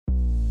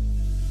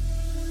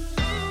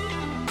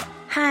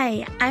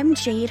Hi, I'm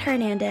Jade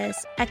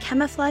Hernandez, a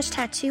camouflage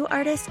tattoo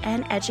artist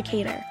and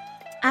educator.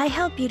 I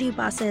help beauty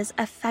bosses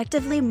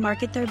effectively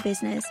market their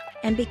business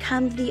and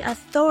become the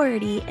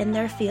authority in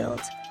their field,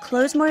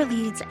 close more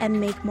leads,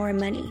 and make more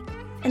money.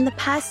 In the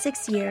past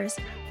 6 years,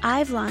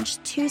 I've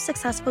launched 2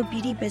 successful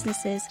beauty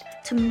businesses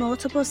to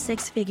multiple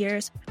 6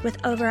 figures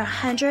with over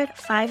 100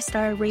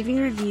 5-star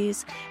raving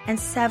reviews and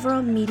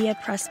several media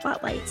press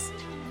spotlights.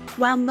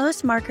 While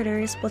most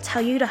marketers will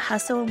tell you to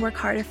hustle and work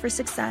harder for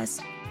success,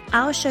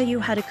 I'll show you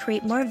how to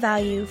create more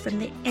value from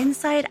the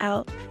inside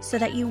out so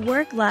that you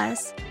work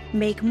less,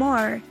 make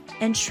more,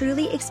 and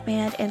truly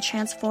expand and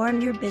transform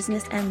your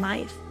business and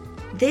life.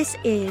 This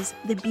is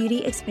the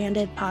Beauty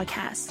Expanded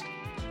podcast.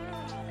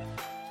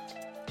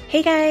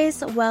 Hey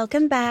guys,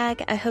 welcome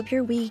back. I hope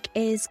your week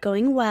is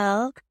going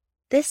well.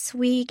 This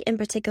week in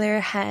particular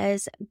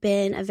has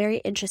been a very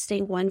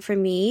interesting one for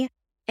me,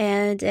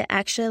 and it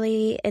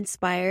actually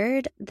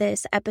inspired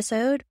this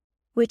episode,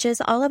 which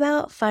is all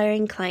about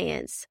firing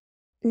clients.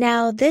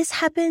 Now, this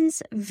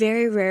happens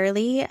very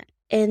rarely.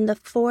 In the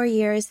 4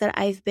 years that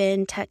I've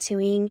been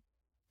tattooing,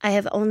 I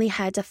have only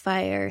had to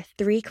fire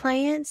 3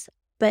 clients,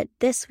 but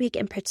this week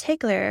in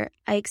particular,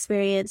 I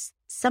experienced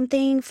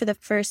something for the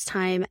first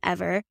time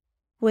ever,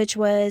 which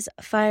was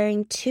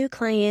firing 2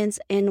 clients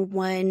in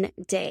one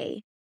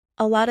day.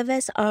 A lot of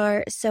us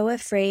are so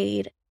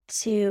afraid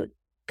to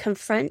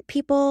confront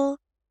people,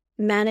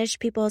 manage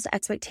people's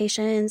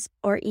expectations,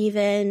 or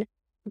even,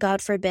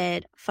 God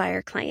forbid,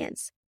 fire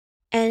clients.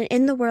 And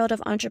in the world of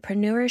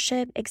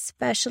entrepreneurship,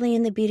 especially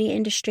in the beauty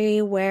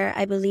industry, where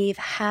I believe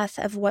half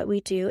of what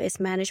we do is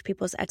manage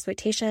people's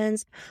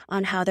expectations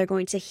on how they're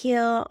going to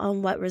heal,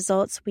 on what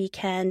results we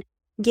can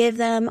give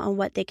them, on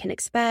what they can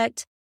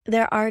expect,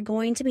 there are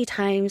going to be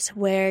times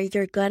where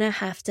you're going to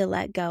have to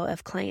let go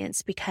of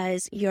clients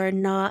because you're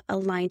not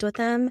aligned with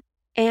them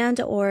and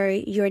or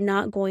you're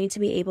not going to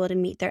be able to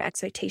meet their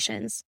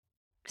expectations.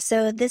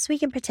 So this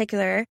week in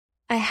particular,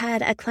 I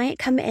had a client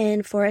come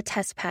in for a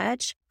test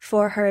patch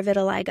for her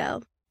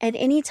vitiligo. And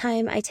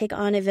anytime I take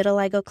on a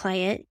vitiligo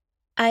client,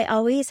 I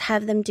always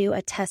have them do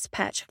a test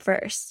patch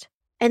first.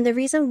 And the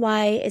reason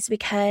why is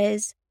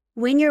because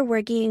when you're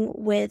working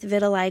with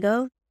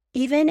vitiligo,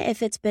 even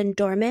if it's been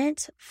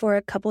dormant for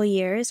a couple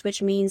years,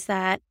 which means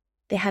that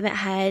they haven't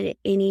had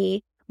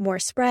any more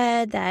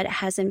spread, that it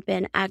hasn't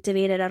been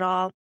activated at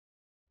all,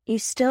 you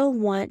still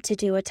want to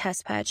do a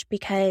test patch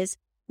because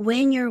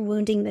when you're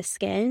wounding the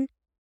skin,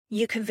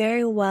 you could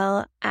very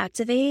well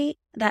activate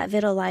that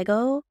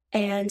vitiligo,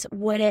 and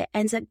what it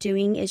ends up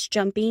doing is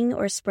jumping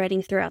or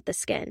spreading throughout the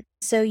skin.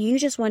 So you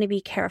just want to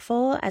be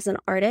careful as an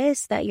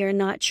artist that you're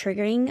not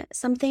triggering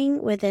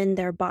something within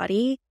their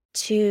body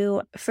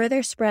to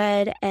further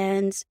spread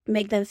and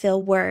make them feel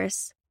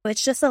worse.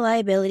 It's just a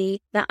liability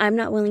that I'm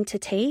not willing to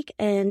take,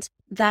 and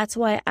that's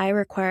why I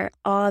require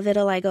all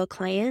vitiligo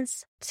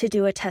clients to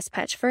do a test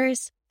patch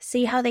first,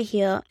 see how they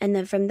heal, and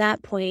then from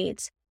that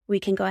point, we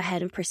can go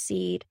ahead and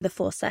proceed the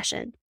full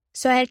session.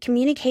 So I had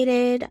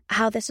communicated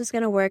how this was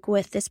going to work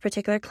with this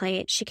particular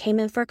client. She came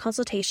in for a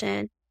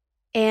consultation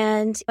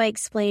and I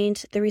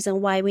explained the reason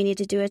why we need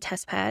to do a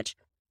test patch.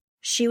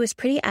 She was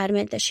pretty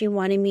adamant that she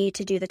wanted me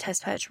to do the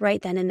test patch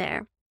right then and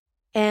there.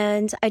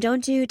 And I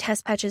don't do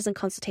test patches and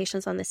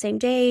consultations on the same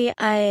day.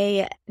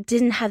 I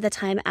didn't have the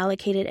time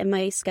allocated in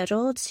my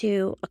schedule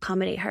to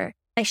accommodate her.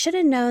 I should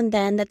have known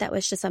then that that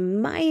was just a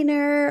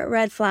minor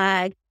red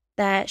flag,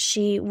 that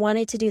she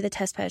wanted to do the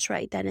test patch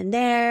right then and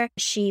there.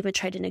 She even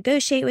tried to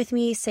negotiate with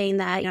me, saying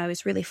that, I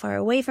was really far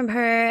away from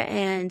her,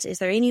 and is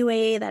there any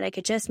way that I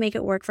could just make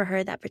it work for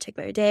her that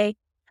particular day?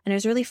 And I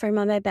was really firm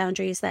on my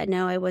boundaries that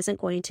no, I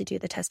wasn't going to do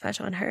the test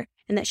patch on her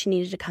and that she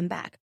needed to come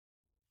back.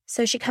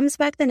 So she comes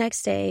back the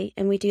next day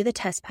and we do the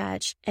test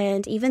patch.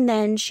 And even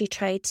then she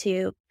tried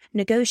to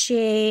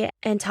negotiate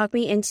and talk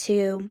me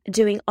into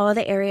doing all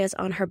the areas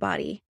on her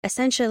body.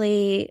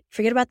 Essentially,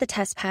 forget about the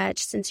test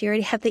patch. Since you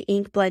already have the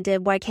ink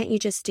blended, why can't you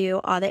just do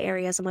all the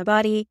areas on my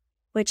body?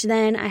 Which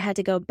then I had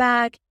to go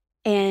back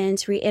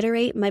and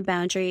reiterate my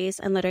boundaries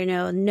and let her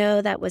know,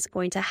 no, that was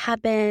going to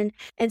happen.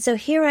 And so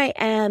here I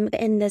am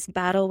in this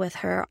battle with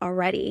her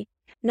already.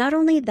 Not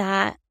only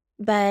that,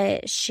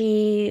 but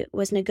she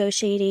was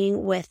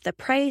negotiating with the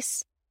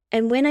price.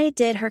 And when I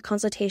did her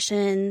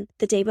consultation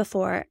the day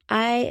before,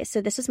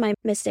 so this is my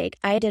mistake,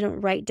 I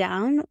didn't write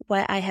down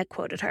what I had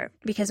quoted her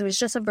because it was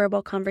just a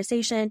verbal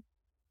conversation.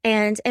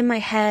 And in my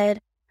head,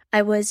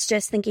 I was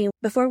just thinking,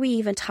 before we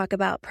even talk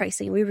about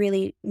pricing, we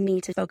really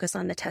need to focus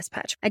on the test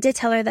patch. I did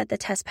tell her that the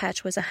test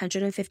patch was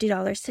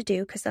 $150 to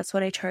do because that's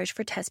what I charge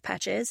for test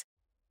patches.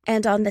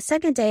 And on the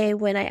second day,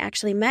 when I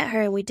actually met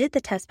her and we did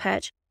the test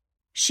patch,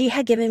 she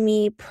had given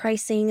me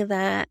pricing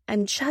that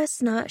I'm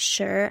just not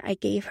sure I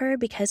gave her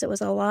because it was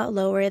a lot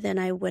lower than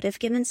I would have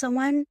given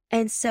someone.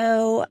 And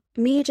so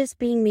me just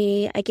being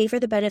me, I gave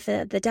her the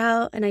benefit of the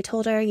doubt and I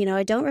told her,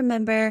 I don't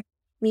remember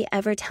me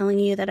ever telling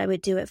you that I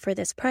would do it for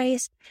this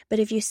price, but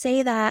if you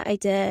say that I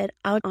did,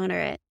 I'll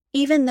honor it.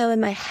 Even though in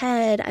my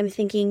head, I'm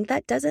thinking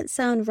that doesn't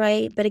sound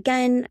right. But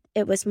again,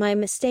 it was my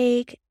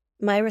mistake.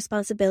 my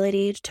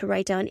responsibility to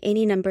write down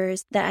any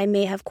numbers that I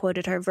may have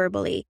quoted her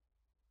verbally.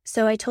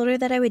 So I told her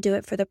that I would do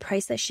it for the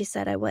price that she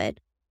said I would.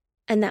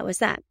 And that was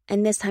that.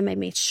 And this time I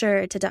made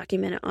sure to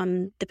document it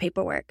on the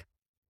paperwork.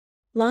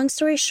 Long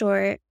story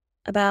short,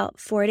 about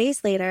 4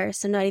 days later,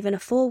 so not even a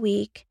full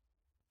week,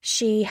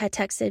 she had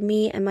texted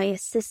me and my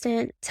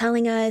assistant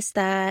telling us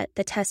that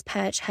the test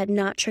patch had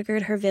not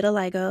triggered her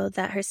vitiligo,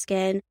 that her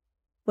skin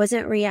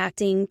wasn't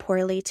reacting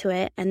poorly to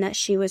it, and that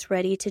she was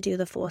ready to do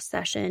the full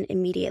session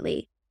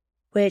immediately,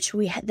 which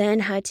we then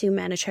had to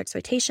manage her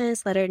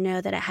expectations, let her know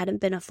that it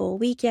hadn't been a full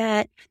week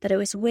yet, that it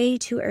was way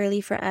too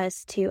early for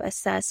us to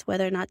assess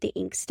whether or not the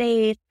ink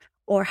stayed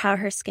or how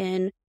her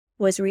skin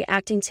was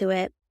reacting to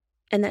it,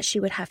 and that she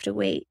would have to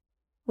wait,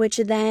 which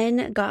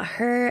then got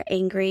her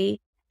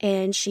angry.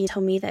 And she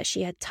told me that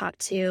she had talked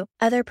to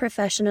other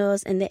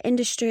professionals in the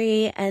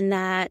industry and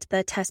that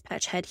the test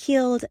patch had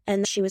healed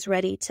and she was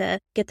ready to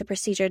get the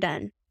procedure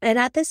done. And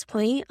at this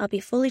point, I'll be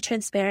fully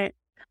transparent.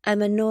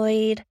 I'm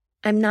annoyed.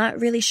 I'm not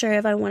really sure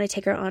if I want to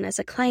take her on as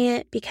a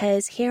client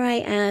because here I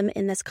am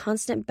in this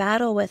constant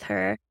battle with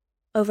her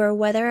over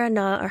whether or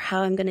not or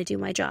how I'm going to do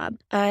my job.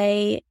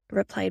 I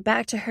replied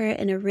back to her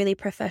in a really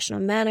professional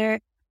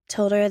manner,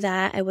 told her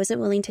that I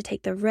wasn't willing to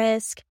take the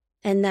risk,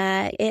 and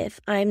that if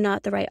I'm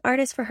not the right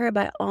artist for her,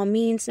 by all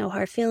means, no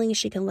hard feelings,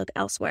 she can look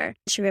elsewhere.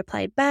 She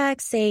replied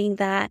back saying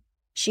that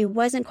she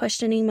wasn't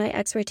questioning my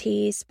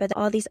expertise, but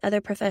all these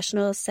other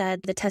professionals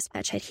said the test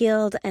patch had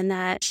healed and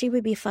that she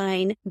would be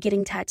fine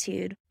getting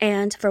tattooed.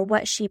 And for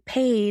what she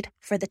paid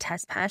for the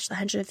test patch, the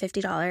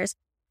 $150,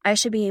 I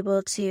should be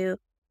able to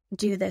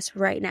do this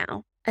right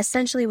now.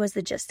 Essentially was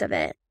the gist of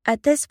it.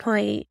 At this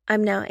point,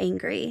 I'm now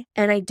angry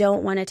and I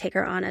don't want to take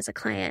her on as a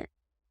client.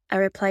 I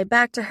replied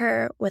back to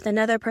her with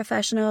another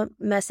professional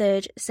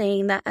message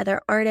saying that other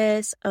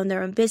artists own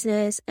their own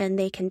business and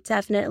they can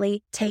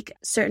definitely take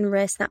certain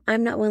risks that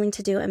I'm not willing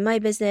to do in my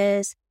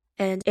business.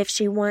 And if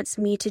she wants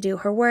me to do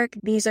her work,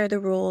 these are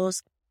the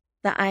rules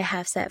that I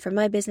have set for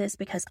my business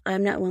because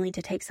I'm not willing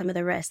to take some of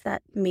the risks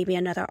that maybe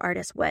another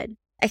artist would.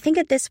 I think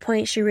at this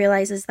point she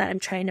realizes that I'm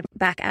trying to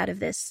back out of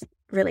this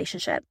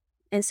relationship.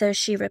 And so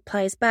she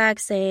replies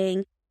back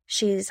saying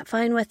she's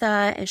fine with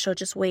that and she'll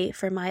just wait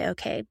for my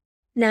okay.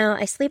 Now,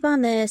 I sleep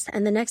on this,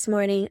 and the next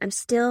morning, I'm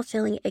still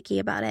feeling icky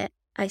about it.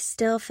 I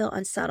still feel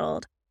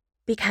unsettled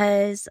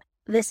because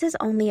this is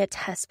only a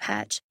test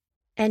patch.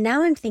 And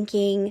now I'm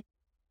thinking,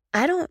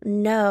 I don't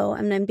know.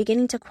 I mean, I'm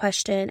beginning to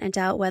question and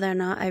doubt whether or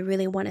not I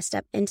really want to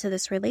step into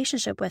this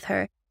relationship with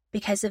her,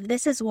 because if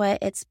this is what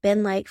it's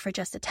been like for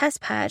just a test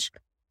patch,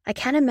 I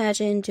can't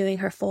imagine doing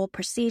her full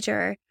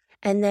procedure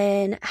and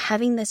then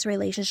having this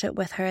relationship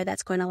with her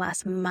that's going to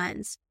last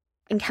months.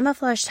 In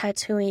camouflage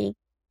tattooing,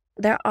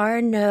 there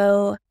are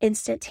no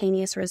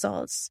instantaneous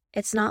results.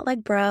 It's not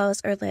like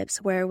brows or lips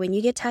where when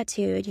you get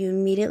tattooed, you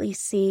immediately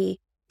see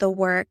the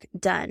work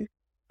done.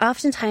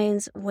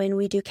 Oftentimes, when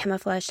we do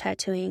camouflage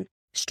tattooing,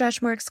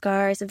 stretch mark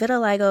scars,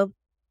 vitiligo,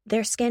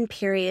 their skin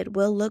period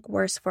will look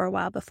worse for a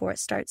while before it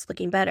starts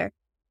looking better.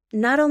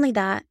 Not only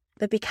that,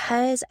 but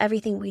because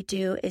everything we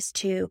do is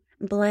to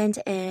blend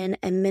in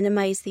and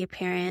minimize the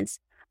appearance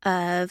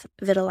of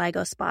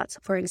vitiligo spots,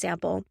 for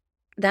example,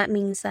 that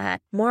means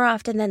that more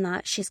often than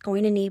not, she's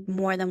going to need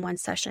more than one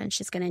session.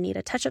 She's going to need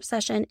a touch-up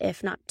session,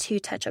 if not 2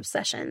 touch-up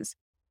sessions.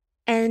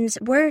 And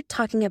we're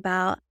talking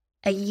about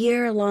a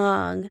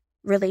year-long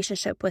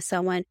relationship with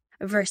someone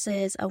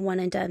versus a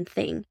one-and-done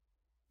thing.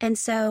 And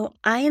so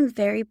I am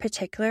very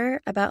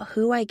particular about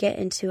who I get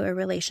into a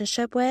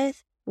relationship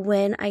with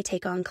when I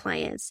take on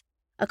clients.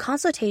 A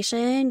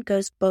consultation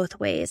goes both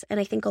ways, and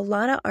I think a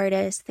lot of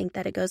artists think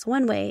that it goes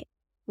one way,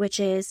 which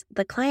is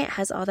the client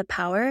has all the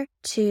power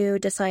to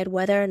decide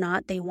whether or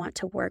not they want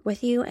to work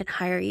with you and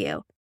hire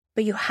you.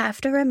 But you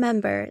have to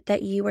remember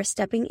that you are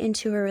stepping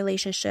into a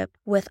relationship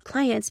with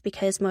clients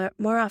because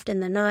more often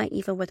than not,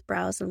 even with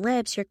brows and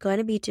lips, you're going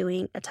to be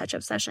doing a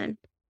touch-up session.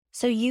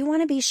 So you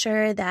want to be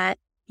sure that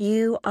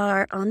you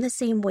are on the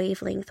same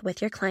wavelength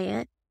with your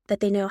client, that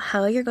they know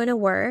how you're going to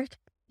work,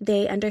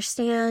 they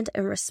understand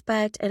and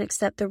respect and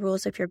accept the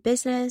rules of your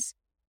business.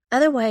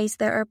 Otherwise,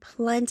 there are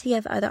plenty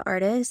of other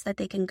artists that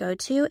they can go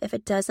to if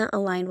it doesn't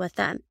align with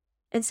them.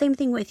 And same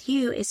thing with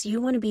you is you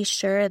want to be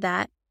sure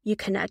that you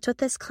connect with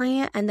this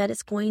client and that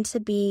it's going to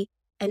be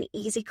an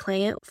easy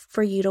client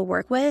for you to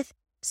work with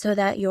so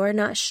that you're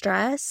not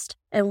stressed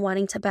and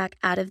wanting to back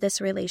out of this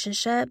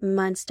relationship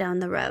months down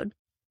the road.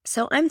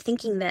 So I'm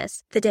thinking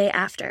this the day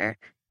after,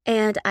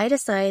 and I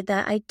decide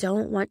that I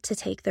don't want to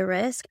take the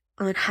risk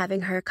on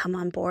having her come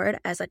on board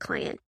as a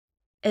client.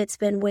 It's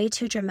been way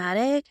too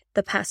dramatic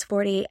the past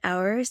 48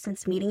 hours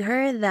since meeting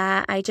her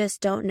that I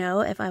just don't know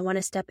if I want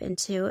to step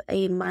into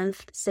a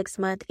month,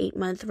 6-month,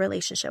 8-month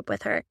relationship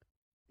with her.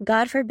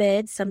 God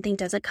forbid something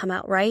doesn't come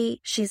out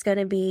right. She's going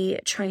to be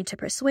trying to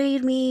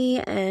persuade me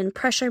and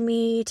pressure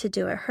me to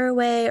do it her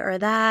way or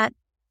that.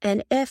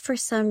 And if for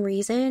some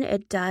reason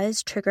it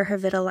does trigger her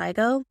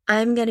vitiligo,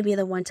 I'm going to be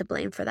the one to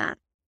blame for that.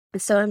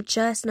 And so I'm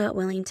just not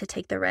willing to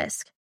take the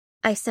risk.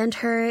 I sent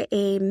her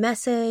a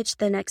message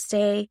the next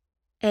day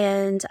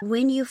And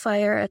when you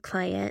fire a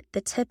client,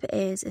 the tip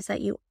is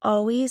that you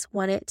always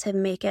want it to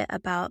make it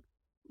about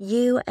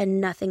you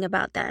and nothing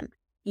about them.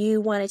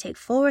 You want to take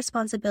full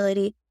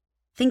responsibility.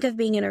 Think of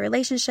being in a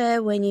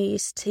relationship when you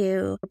used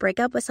to break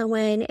up with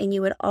someone and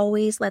you would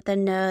always let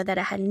them know that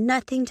it had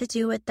nothing to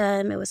do with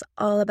them. It was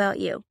all about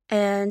you.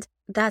 And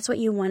that's what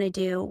you want to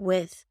do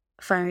with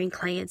firing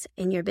clients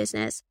in your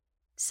business.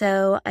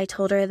 So I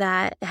told her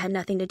that it had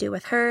nothing to do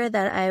with her,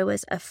 that I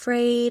was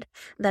afraid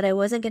that I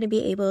wasn't going to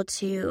be able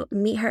to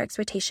meet her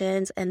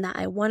expectations and that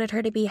I wanted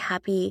her to be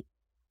happy.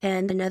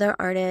 And another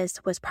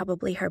artist was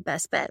probably her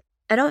best bet.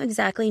 I don't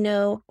exactly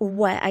know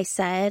what I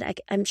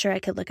said. I'm sure I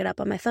could look it up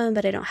on my phone,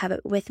 but I don't have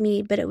it with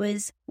me. But it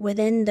was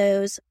within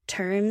those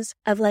terms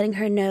of letting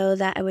her know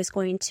that I was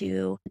going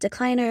to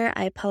decline her.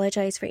 I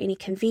apologize for any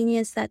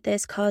convenience that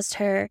this caused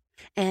her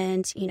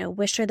and,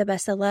 wished her the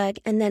best of luck.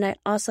 And then I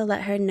also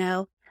let her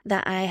know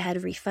that I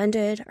had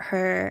refunded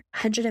her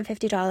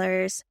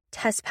 $150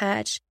 test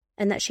patch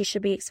and that she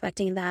should be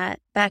expecting that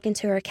back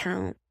into her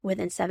account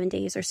within 7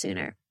 days or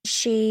sooner.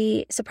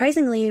 She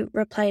surprisingly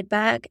replied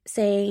back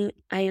saying,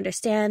 "I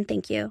understand,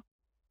 thank you."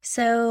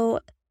 So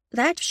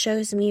that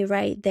shows me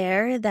right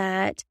there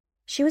that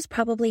she was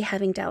probably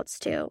having doubts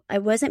too. I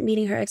wasn't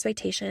meeting her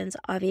expectations,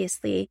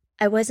 obviously.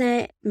 I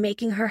wasn't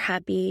making her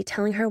happy,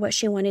 telling her what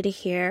she wanted to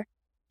hear.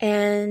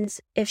 And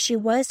if she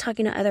was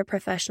talking to other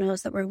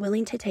professionals that were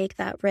willing to take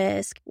that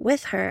risk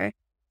with her,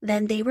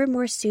 then they were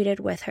more suited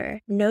with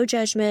her. No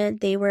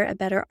judgment, they were a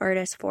better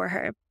artist for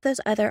her.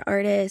 Those other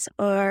artists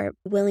are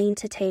willing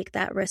to take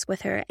that risk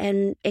with her,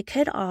 and it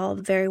could all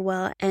very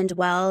well end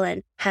well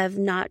and have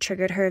not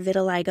triggered her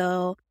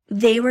vitiligo.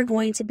 They were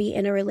going to be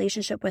in a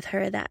relationship with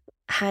her that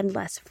had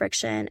less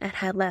friction and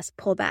had less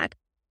pullback.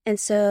 And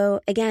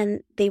so, again,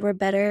 they were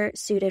better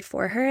suited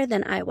for her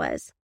than I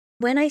was.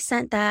 When I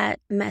sent that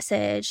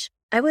message,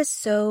 I was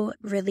so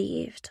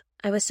relieved.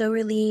 I was so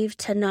relieved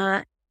to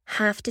not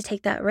have to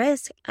take that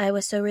risk. I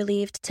was so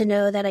relieved to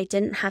know that I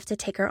didn't have to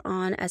take her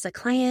on as a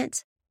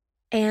client.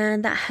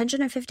 And that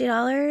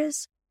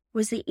 $150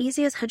 was the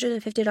easiest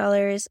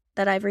 $150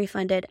 that I've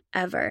refunded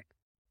ever.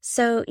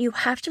 So you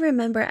have to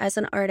remember as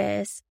an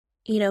artist,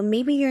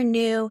 maybe you're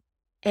new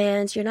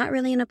and you're not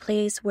really in a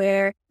place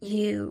where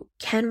you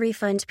can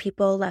refund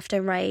people left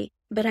and right.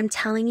 But I'm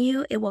telling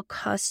you, it will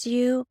cost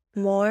you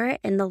more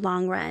in the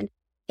long run.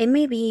 It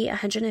may be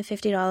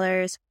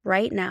 $150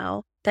 right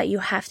now that you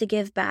have to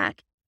give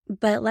back.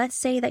 But let's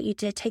say that you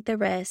did take the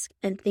risk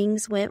and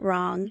things went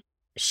wrong.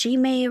 She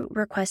may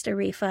request a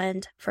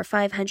refund for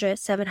 $500,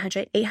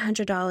 $700,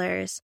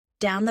 $800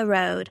 down the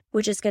road,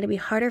 which is going to be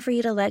harder for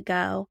you to let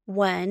go.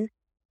 One,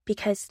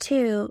 because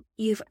two,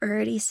 you've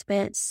already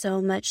spent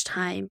so much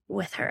time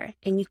with her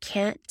and you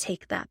can't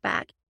take that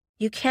back.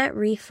 You can't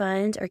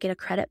refund or get a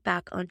credit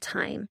back on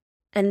time.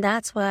 And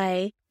that's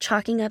why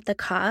chalking up the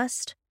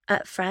cost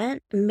up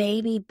front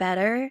may be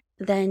better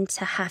than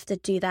to have to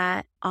do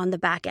that on the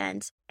back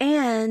end.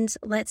 And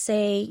let's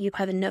say you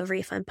have a no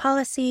refund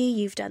policy,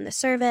 you've done the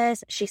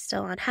service, she's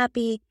still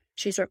unhappy,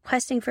 she's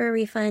requesting for a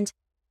refund.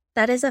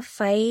 That is a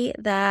fight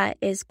that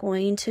is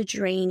going to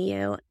drain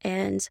you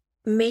and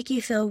make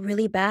you feel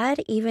really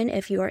bad, even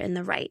if you're in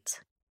the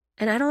right.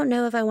 And I don't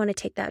know if I want to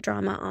take that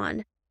drama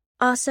on.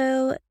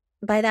 Also,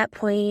 by that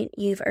point,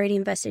 you've already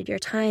invested your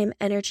time,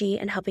 energy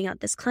in helping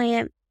out this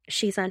client.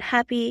 She's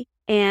unhappy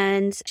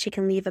and she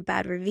can leave a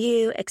bad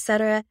review,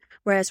 etc.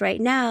 Whereas right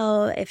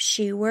now, if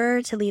she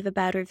were to leave a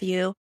bad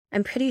review,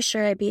 I'm pretty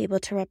sure I'd be able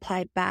to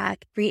reply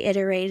back,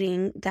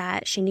 reiterating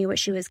that she knew what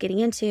she was getting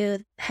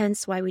into,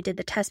 hence why we did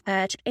the test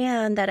patch,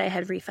 and that I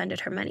had refunded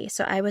her money.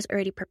 So I was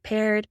already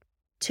prepared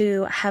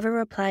to have a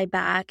reply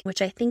back,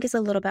 which I think is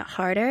a little bit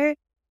harder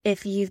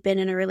if you've been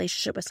in a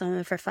relationship with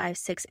someone for 5,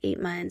 6, 8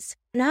 months.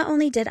 Not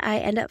only did I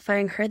end up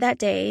firing her that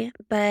day,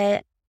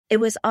 but it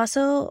was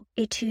also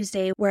a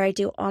Tuesday where I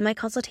do all my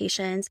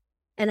consultations,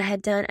 and I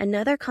had done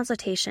another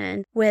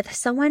consultation with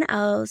someone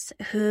else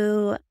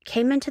who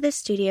came into the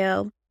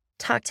studio,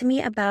 talked to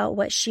me about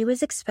what she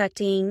was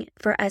expecting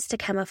for us to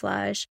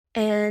camouflage,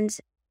 and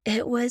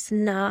it was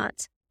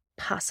not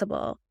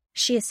possible.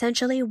 She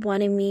essentially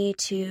wanted me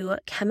to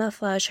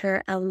camouflage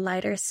her a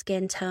lighter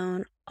skin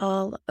tone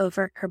all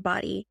over her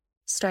body,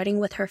 starting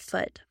with her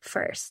foot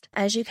first.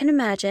 As you can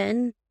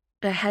imagine,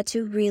 I had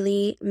to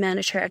really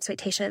manage her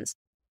expectations.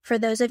 For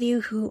those of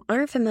you who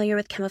aren't familiar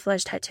with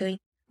camouflage tattooing,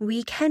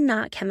 we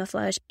cannot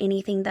camouflage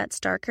anything that's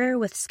darker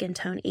with skin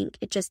tone ink.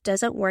 It just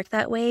doesn't work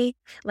that way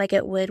like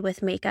it would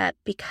with makeup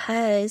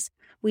because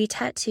we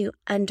tattoo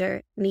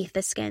underneath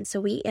the skin.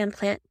 So we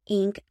implant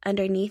ink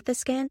underneath the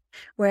skin,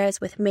 whereas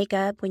with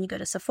makeup, when you go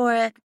to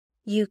Sephora,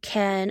 you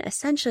can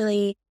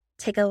essentially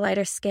take a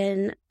lighter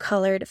skin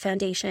colored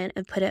foundation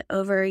and put it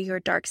over your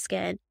dark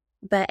skin.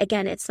 But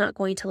again, it's not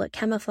going to look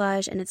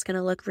camouflage and it's going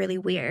to look really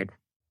weird.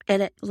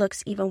 And it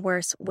looks even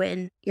worse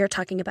when you're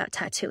talking about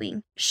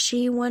tattooing.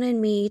 She wanted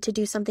me to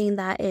do something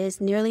that is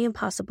nearly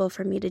impossible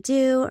for me to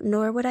do,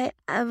 nor would I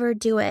ever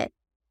do it.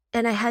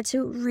 And I had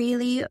to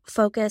really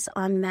focus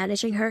on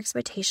managing her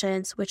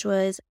expectations, which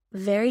was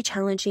very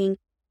challenging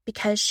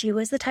because she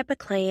was the type of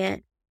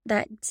client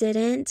that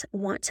didn't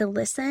want to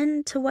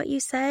listen to what you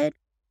said.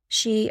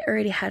 She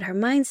already had her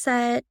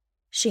mindset.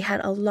 She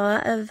had a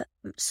lot of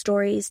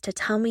stories to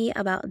tell me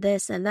about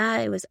this and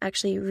that. It was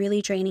actually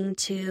really draining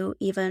to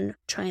even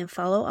try and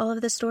follow all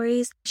of the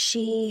stories.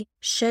 She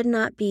should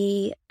not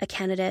be a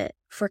candidate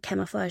for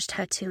camouflage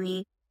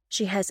tattooing.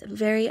 She has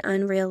very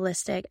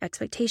unrealistic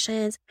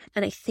expectations,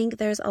 and I think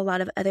there's a lot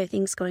of other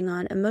things going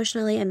on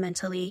emotionally and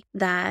mentally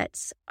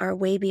that are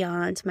way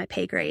beyond my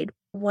pay grade.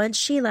 Once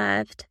she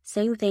left,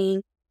 same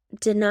thing,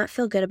 did not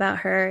feel good about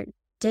her,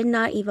 did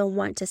not even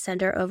want to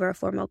send her over a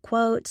formal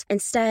quote.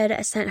 Instead,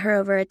 I sent her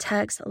over a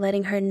text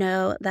letting her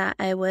know that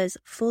I was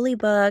fully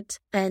booked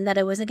and that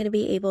I wasn't going to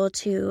be able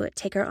to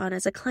take her on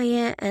as a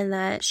client, and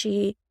that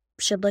she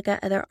should look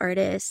at other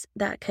artists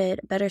that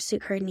could better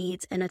suit her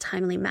needs in a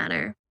timely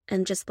manner,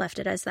 and just left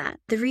it as that.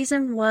 The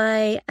reason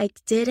why I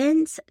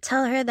didn't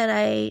tell her that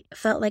I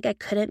felt like I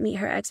couldn't meet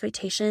her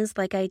expectations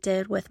like I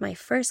did with my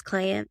first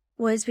client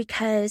was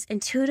because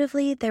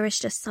intuitively there was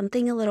just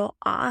something a little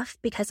off,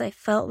 because I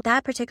felt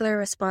that particular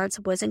response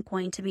wasn't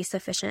going to be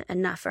sufficient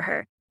enough for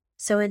her.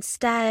 So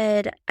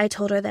instead, I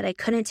told her that I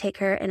couldn't take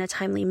her in a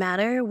timely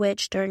manner,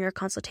 which during our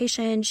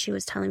consultation, she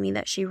was telling me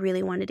that she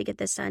really wanted to get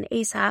this done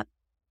ASAP.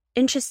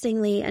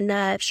 Interestingly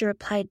enough, she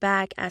replied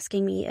back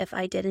asking me if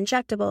I did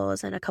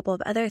injectables and a couple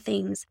of other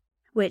things,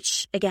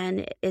 which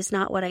again is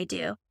not what I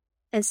do.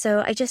 And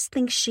so I just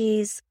think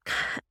she's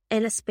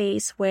in a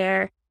space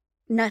where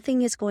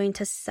nothing is going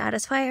to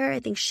satisfy her. I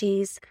think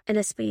she's in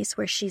a space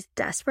where she's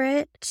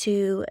desperate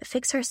to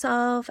fix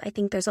herself. I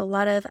think there's a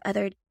lot of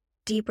other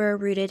deeper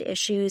rooted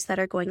issues that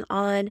are going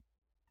on.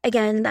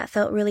 Again, that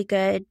felt really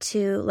good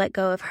to let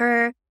go of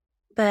her.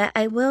 But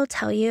I will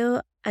tell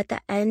you, at the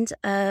end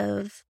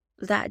of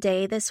that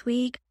day this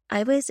week,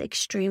 I was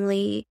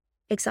extremely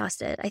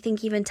exhausted. I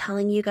think even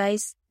telling you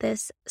guys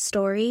this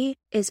story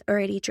is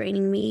already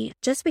draining me,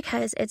 just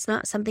because it's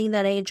not something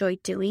that I enjoy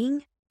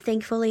doing.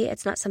 Thankfully,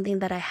 it's not something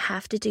that I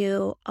have to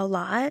do a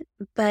lot,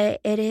 but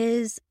it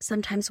is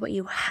sometimes what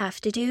you have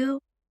to do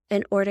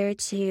in order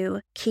to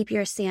keep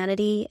your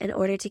sanity, in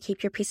order to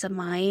keep your peace of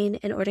mind,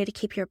 in order to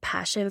keep your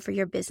passion for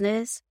your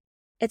business.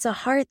 It's a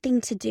hard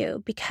thing to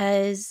do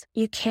because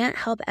you can't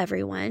help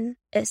everyone.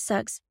 It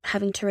sucks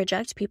having to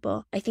reject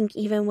people. I think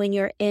even when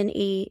you're in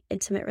an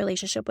intimate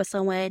relationship with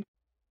someone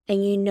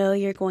and you know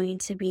you're going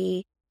to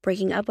be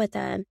breaking up with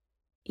them,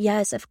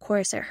 yes, of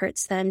course, it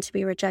hurts them to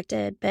be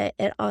rejected, but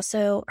it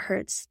also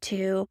hurts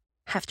to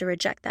have to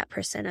reject that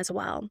person as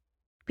well,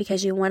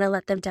 because you want to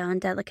let them down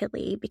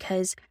delicately,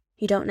 because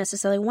you don't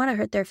necessarily want to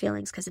hurt their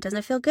feelings, because it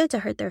doesn't feel good to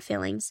hurt their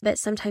feelings. But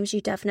sometimes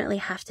you definitely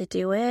have to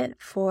do it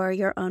for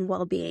your own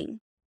well-being.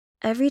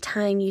 Every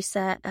time you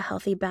set a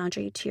healthy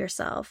boundary to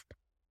yourself,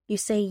 you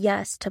say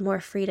yes to more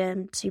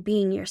freedom to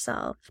being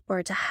yourself,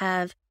 or to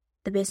have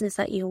the business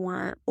that you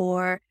want,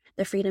 or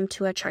the freedom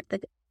to attract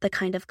the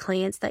kind of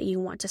clients that you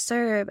want to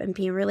serve and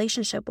be in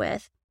relationship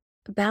with.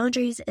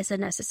 Boundaries is a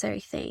necessary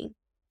thing.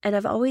 And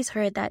I've always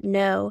heard that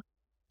no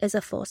is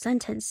a full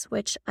sentence,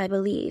 which I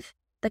believe.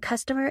 The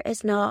customer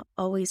is not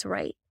always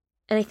right.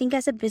 And I think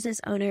as a business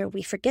owner,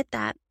 we forget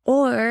that.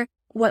 Or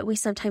what we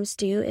sometimes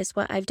do is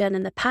what I've done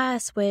in the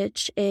past,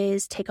 which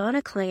is take on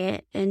a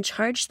client and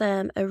charge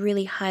them a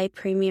really high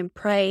premium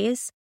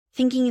price,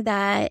 thinking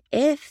that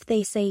if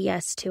they say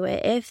yes to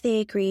it, if they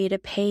agree to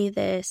pay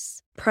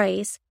this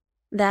price,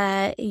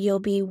 that you'll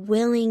be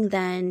willing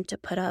then to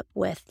put up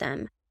with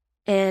them.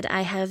 And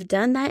I have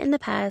done that in the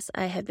past.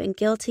 I have been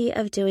guilty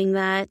of doing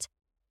that.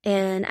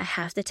 And I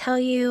have to tell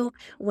you,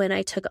 when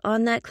I took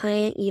on that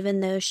client,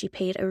 even though she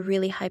paid a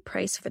really high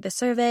price for the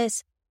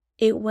service,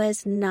 it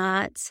was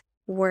not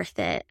worth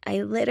it.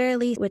 I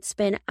literally would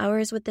spend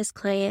hours with this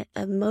client,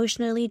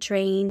 emotionally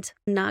drained,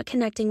 not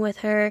connecting with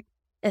her.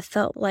 It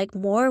felt like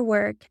more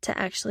work to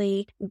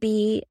actually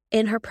be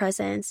in her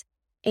presence.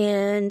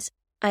 And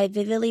I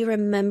vividly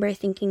remember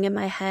thinking in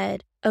my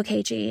head,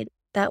 okay, Jade,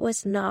 that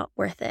was not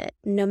worth it.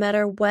 No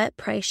matter what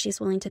price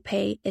she's willing to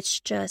pay, it's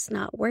just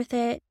not worth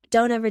it.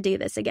 Don't ever do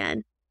this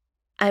again.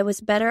 I was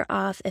better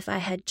off if I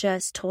had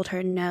just told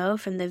her no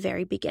from the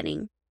very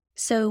beginning.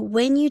 So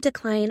when you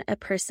decline a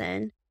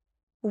person,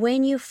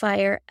 when you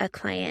fire a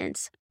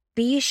client,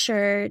 be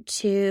sure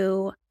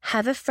to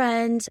have a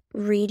friend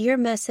read your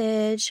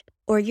message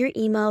or your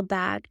email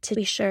back to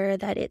be sure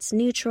that it's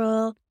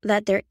neutral,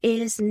 that there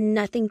is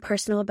nothing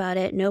personal about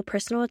it, no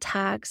personal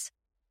attacks.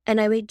 And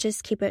I would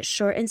just keep it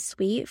short and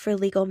sweet for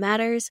legal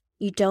matters.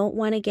 You don't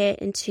want to get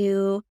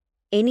into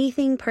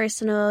anything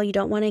personal. You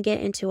don't want to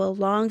get into a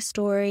long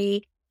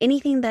story,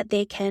 anything that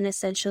they can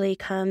essentially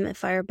come and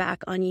fire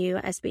back on you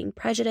as being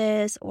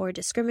prejudiced or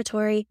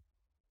discriminatory.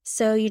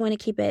 So you want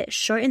to keep it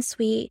short and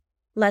sweet.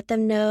 Let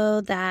them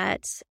know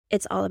that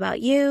it's all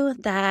about you,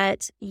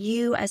 that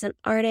you as an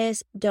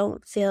artist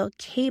don't feel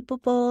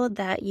capable,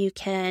 that you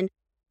can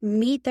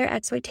meet their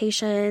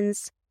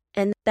expectations,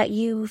 and that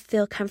you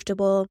feel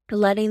comfortable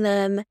letting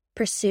them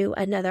pursue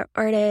another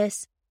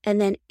artist. And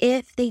then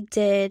if they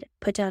did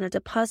put down a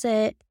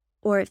deposit,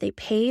 or if they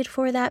paid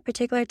for that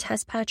particular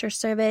test patch or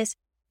service,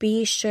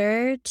 be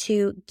sure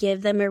to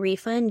give them a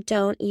refund.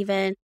 Don't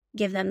even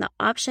give them the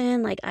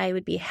option, like, I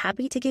would be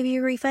happy to give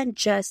you a refund,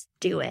 just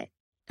do it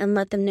and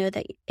let them know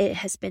that it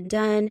has been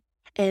done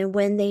and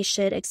when they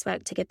should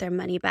expect to get their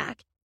money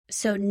back.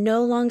 So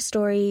no long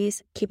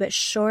stories, keep it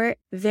short,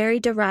 very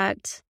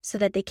direct so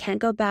that they can't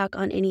go back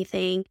on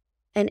anything.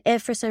 And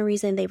if for some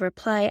reason they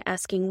reply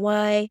asking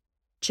why,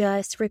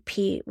 just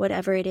repeat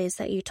whatever it is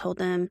that you told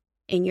them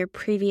in your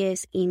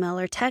previous email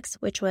or text,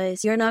 which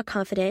was you're not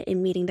confident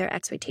in meeting their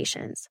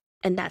expectations.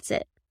 And that's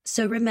it.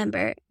 So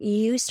remember,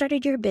 you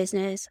started your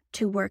business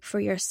to work for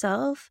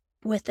yourself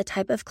with the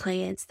type of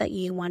clients that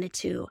you wanted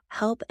to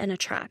help and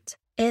attract.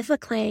 If a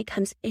client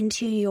comes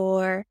into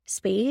your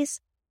space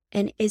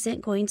and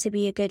isn't going to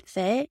be a good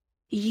fit,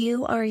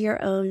 you are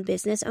your own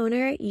business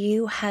owner.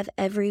 You have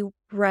every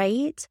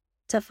right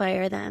to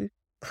fire them.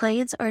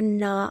 Clients are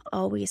not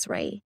always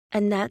right.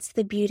 And that's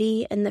the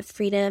beauty and the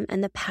freedom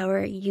and the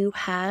power you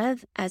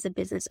have as a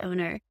business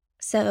owner.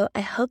 So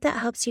I hope that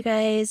helps you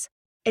guys.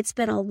 It's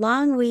been a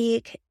long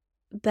week,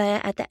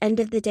 but at the end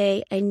of the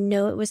day, I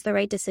know it was the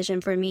right decision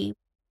for me.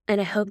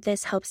 And I hope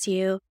this helps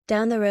you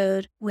down the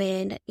road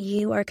when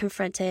you are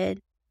confronted,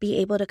 be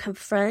able to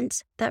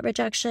confront that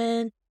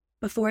rejection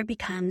before it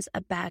becomes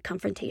a bad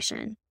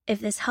confrontation. If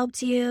this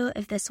helped you,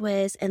 if this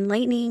was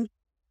enlightening,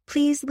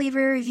 please leave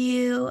a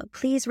review.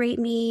 Please rate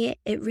me.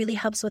 It really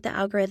helps with the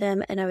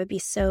algorithm, and I would be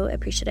so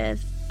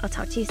appreciative. I'll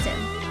talk to you soon.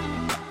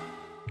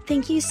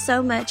 Thank you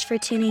so much for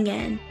tuning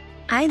in.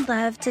 I'd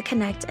love to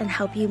connect and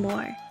help you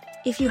more.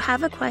 If you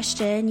have a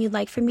question you'd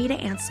like for me to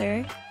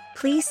answer,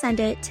 please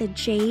send it to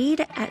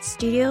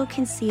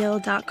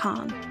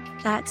jade@studioconceal.com.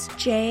 That's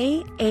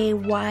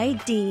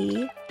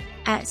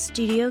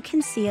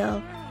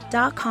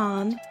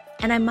JAYD@studioconceal.com,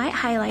 and I might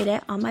highlight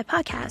it on my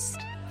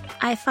podcast.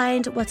 I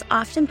find what's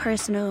often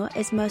personal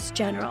is most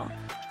general.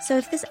 So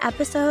if this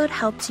episode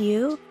helped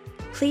you,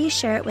 please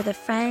share it with a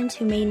friend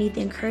who may need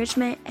the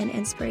encouragement and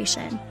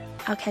inspiration.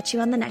 I'll catch you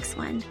on the next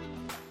one.